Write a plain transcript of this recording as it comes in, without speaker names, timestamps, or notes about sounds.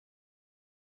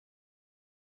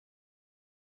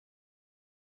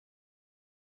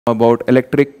about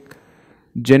electric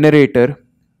generator.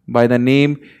 By the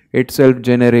name itself,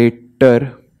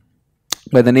 generator,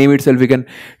 by the name itself we can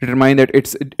determine that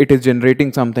it is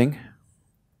generating something.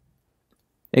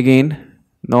 Again,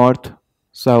 north,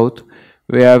 south,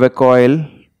 we have a coil,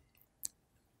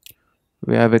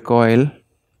 we have a coil,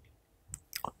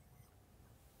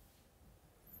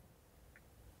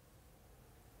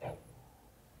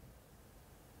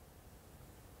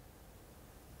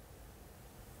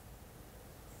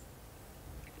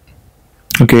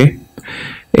 okay,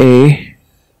 A,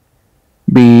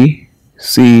 B,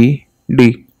 C,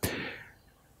 D,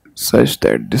 such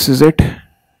that this is it.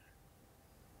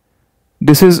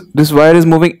 This wire is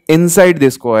moving inside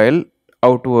this coil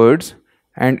outwards,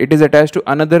 and it is attached to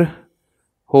another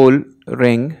whole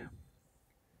ring.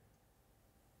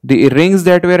 The rings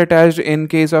that were attached in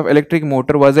case of electric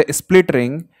motor was a split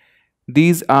ring.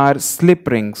 These are slip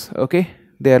rings. Okay,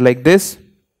 they are like this.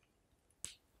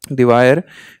 The wire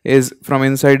is from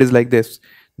inside is like this.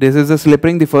 This is a slip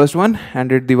ring, the first one,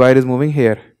 and the wire is moving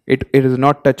here. It is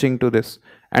not touching to this,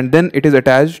 and then it is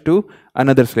attached to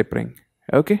another slip ring.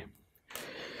 Okay.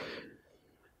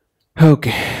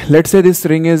 Okay, let's say this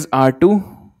ring is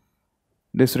R2,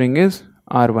 this ring is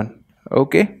R1.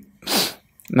 Okay,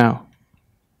 now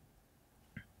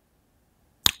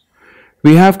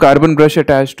we have carbon brush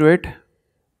attached to it.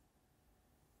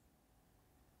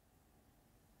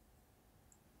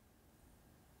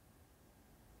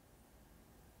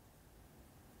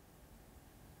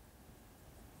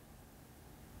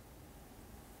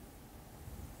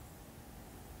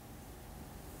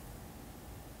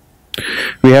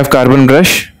 We have carbon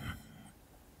brush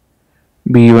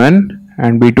B1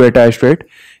 and B2 attached to it.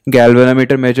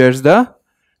 Galvanometer measures the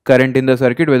current in the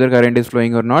circuit, whether current is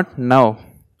flowing or not. Now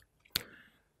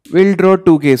we'll draw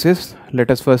two cases. Let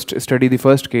us first study the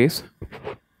first case.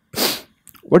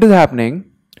 What is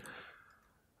happening?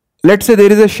 Let's say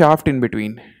there is a shaft in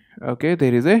between. Okay,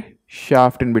 there is a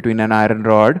shaft in between, an iron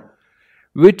rod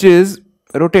which is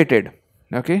rotated.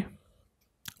 Okay,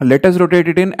 let us rotate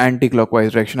it in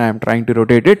anti-clockwise direction. I am trying to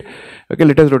rotate it. Okay,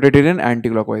 let us rotate it in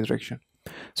anti-clockwise direction.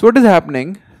 So what is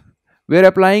happening? We are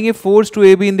applying a force to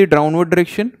AB in the downward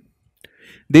direction.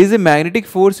 There is a magnetic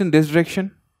force in this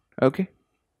direction. Okay.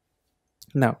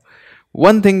 Now,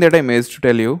 one thing that I missed to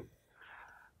tell you,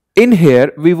 in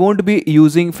here we won't be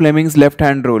using Fleming's left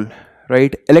hand rule,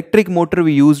 right? Electric motor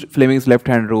we used Fleming's left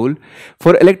hand rule.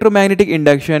 For electromagnetic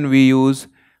induction we use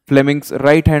Fleming's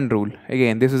right hand rule.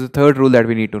 Again, this is the third rule that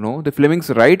we need to know. The Fleming's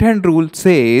right hand rule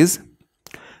says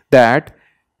that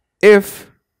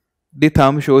if the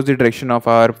thumb shows the direction of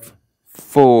our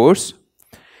force,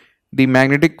 the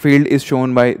magnetic field is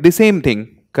shown by the same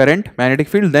thing: current, magnetic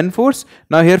field, then force.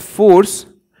 Now here force,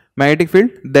 magnetic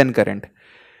field, then current.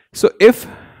 So if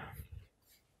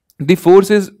the force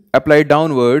is applied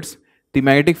downwards, the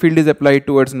magnetic field is applied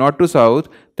towards north to south,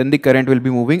 then the current will be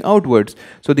moving outwards.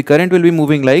 So the current will be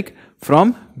moving like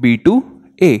from B to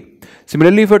A.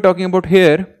 Similarly, if we are talking about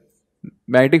here,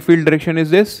 magnetic field direction is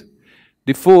this,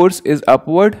 the force is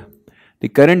upward, the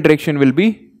current direction will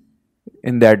be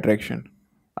in that direction.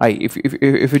 If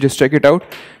you just check it out,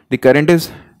 the current is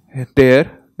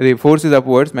there, the force is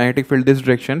upwards, magnetic field this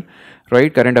direction,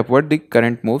 right? Current upward, the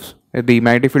current moves. The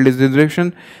magnetic field is this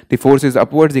direction, the force is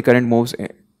upwards, the current moves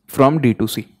from D to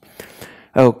C.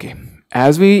 Okay,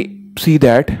 as we see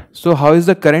that, so how is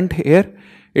the current here?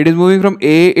 It is moving from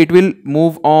A, it will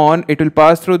move on, it will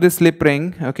pass through this slip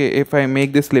ring. Okay, if I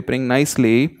make this slip ring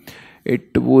nicely,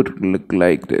 it would look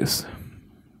like this.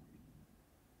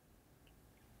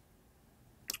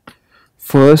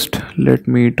 First, let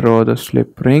me draw the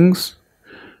slip rings,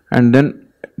 and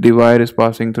then the wire is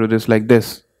passing through this like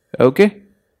this. Okay,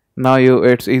 now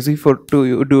it's easy to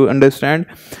you to understand.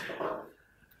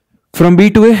 From B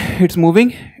to A, it's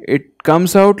moving. It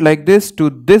comes out like this to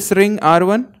this ring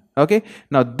R1. Okay,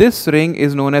 now this ring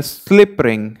is known as slip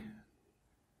ring.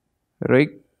 Right?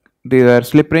 These are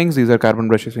slip rings. These are carbon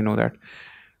brushes. You know that.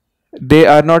 They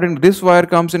are not in. This wire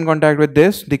comes in contact with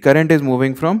this. The current is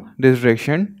moving from this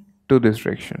direction to this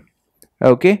direction.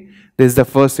 Okay, this is the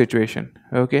first situation.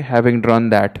 Okay, having drawn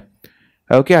that.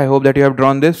 Okay, I hope that you have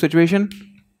drawn this situation.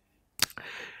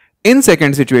 In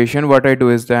second situation, what I do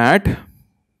is that,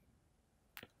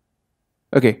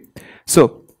 okay,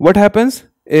 so what happens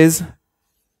is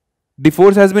the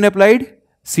force has been applied,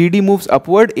 CD moves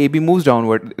upward, AB moves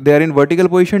downward. They are in vertical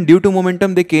position. Due to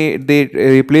momentum, they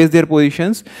replace their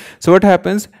positions. So what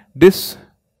happens? This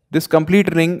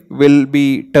complete ring will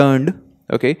be turned.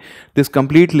 Okay, this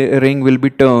complete ring will be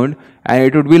turned, and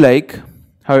it would be like,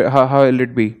 how will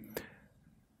it be?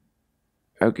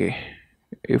 Okay,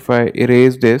 if I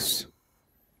erase this,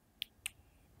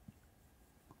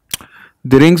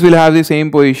 The rings will have the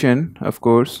same position, of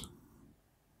course.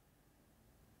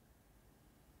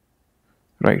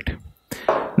 Right.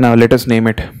 Now let us name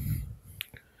it.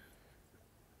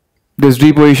 This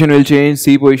D position will change,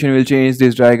 C position will change,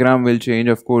 this diagram will change,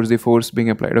 of course, the force being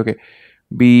applied. Okay.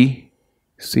 B,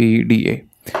 C, D, A.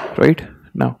 Right.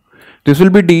 Now, this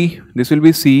will be D, this will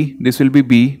be C, this will be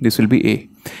B, this will be A.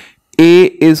 A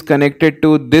is connected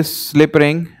to this slip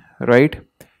ring, right?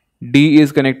 D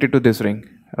is connected to this ring.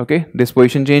 Okay. This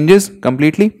position changes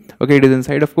completely. Okay. It is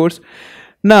inside, of course.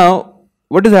 Now,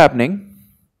 what is happening?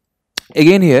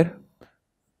 Again here,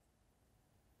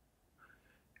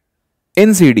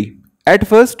 in CD, at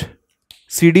first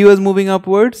CD was moving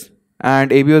upwards and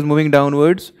AB was moving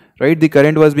downwards, right? The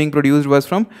current was being produced was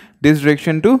from this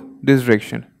direction to this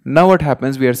direction. Now what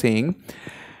happens, we are saying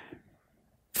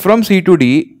from C to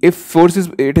D, if force is,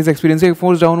 it is experiencing a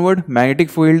force downward, magnetic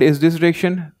field is this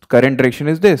direction, current direction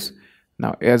is this.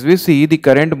 Now as we see, the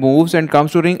current moves and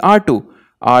comes to ring R2.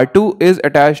 R2 is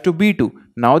attached to B2.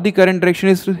 Now the current direction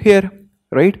is here.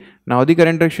 Right? Now the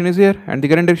current direction is here and the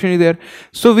current direction is there.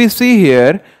 So we see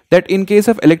here that in case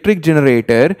of electric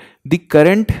generator, the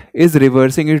current is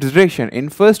reversing its direction. In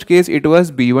first case, it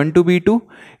was B1 to B2.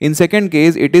 In second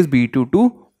case, it is B2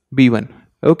 to B1.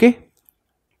 Okay?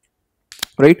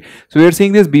 Right? So we are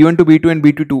seeing this B1 to B2 and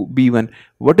B2 to B1.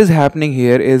 What is happening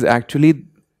here is actually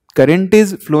current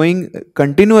is flowing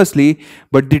continuously,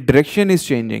 but the direction is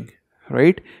changing.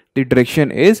 Right? The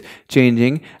direction is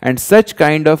changing, and such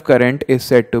kind of current is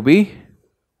said to be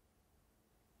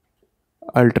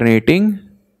alternating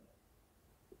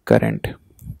current.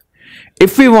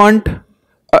 If we want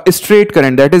a straight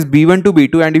current, that is B1 to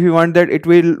B2, and if we want that it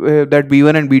will that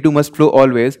B1 and B2 must flow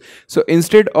always, so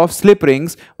instead of slip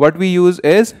rings, what we use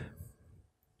is,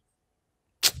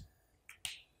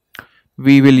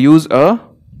 we will use a,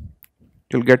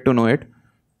 you'll get to know it.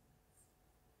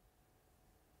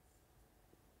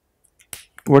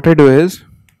 What I do is,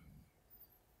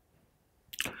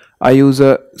 I use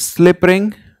a slip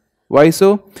ring. Why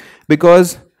so?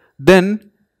 Because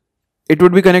then it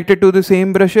would be connected to the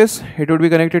same brushes. It would be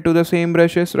connected to the same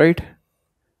brushes, right?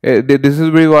 This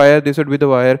is the wire, this would be the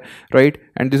wire, right?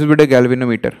 And this would be the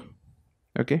galvanometer.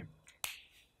 Okay.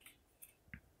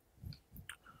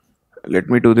 Let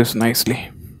me do this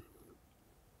nicely.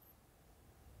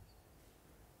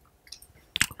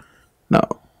 Now,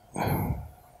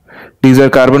 these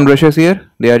are carbon brushes here.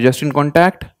 They are just in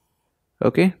contact.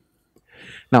 Okay.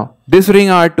 Now, this ring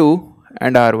R2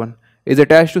 and R1 is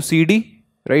attached to CD,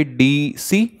 right?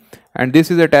 DC, and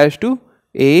this is attached to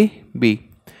AB.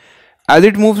 As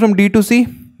it moves from D to C,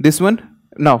 this one.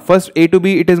 Now, first A to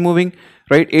B, it is moving,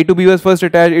 right? A to B was first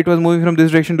attached. It was moving from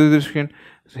this direction to this direction.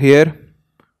 Here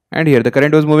and here. The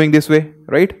current was moving this way,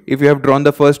 right? If you have drawn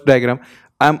the first diagram,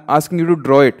 I'm asking you to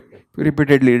draw it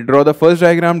repeatedly. Draw the first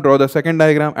diagram, draw the second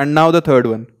diagram, and now the third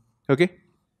one. Okay,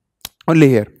 only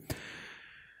here.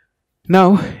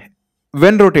 Now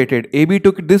when rotated, AB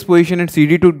took this position and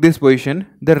CD took this position,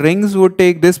 the rings would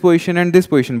take this position and this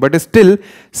position, but still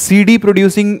CD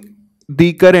producing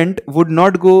the current would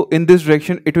not go in this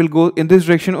direction, it will go in this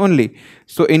direction only.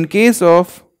 So in case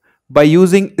of, by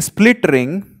using split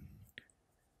ring,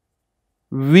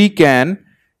 we can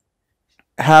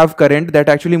have current that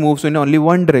actually moves in only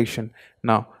one direction.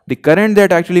 Now, the current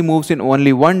that actually moves in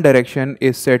only one direction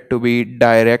is said to be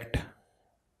direct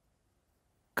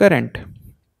current.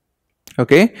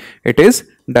 Okay, it is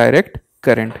direct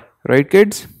current, right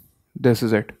kids? This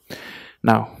is it.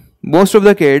 Now, most of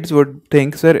the kids would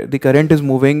think, sir, the current is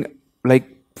moving like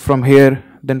from here,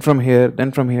 then from here,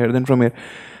 then from here, then from here.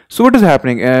 So what is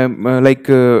happening?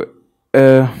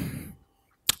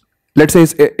 Let's say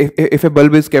if a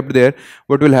bulb is kept there,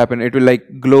 what will happen? It will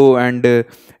like glow and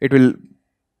it will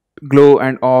glow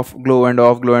and off, glow and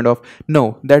off, glow and off.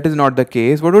 No, that is not the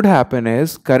case. What would happen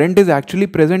is, current is actually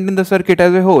present in the circuit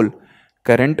as a whole.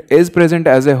 Current is present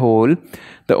as a whole.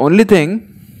 The only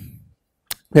thing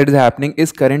that is happening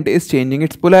is current is changing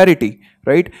its polarity,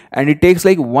 right? And it takes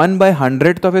like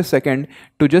 1/100th of a second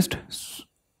to just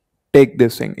take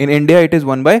this thing. In India, it is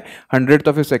 1/100th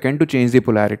of a second to change the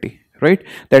polarity. Right,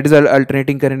 that is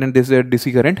alternating current, and this is a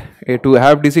DC current. To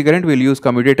have DC current, we'll use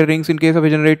commutator rings in case of a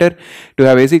generator. To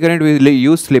have AC current, we'll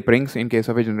use slip rings in case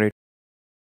of a generator.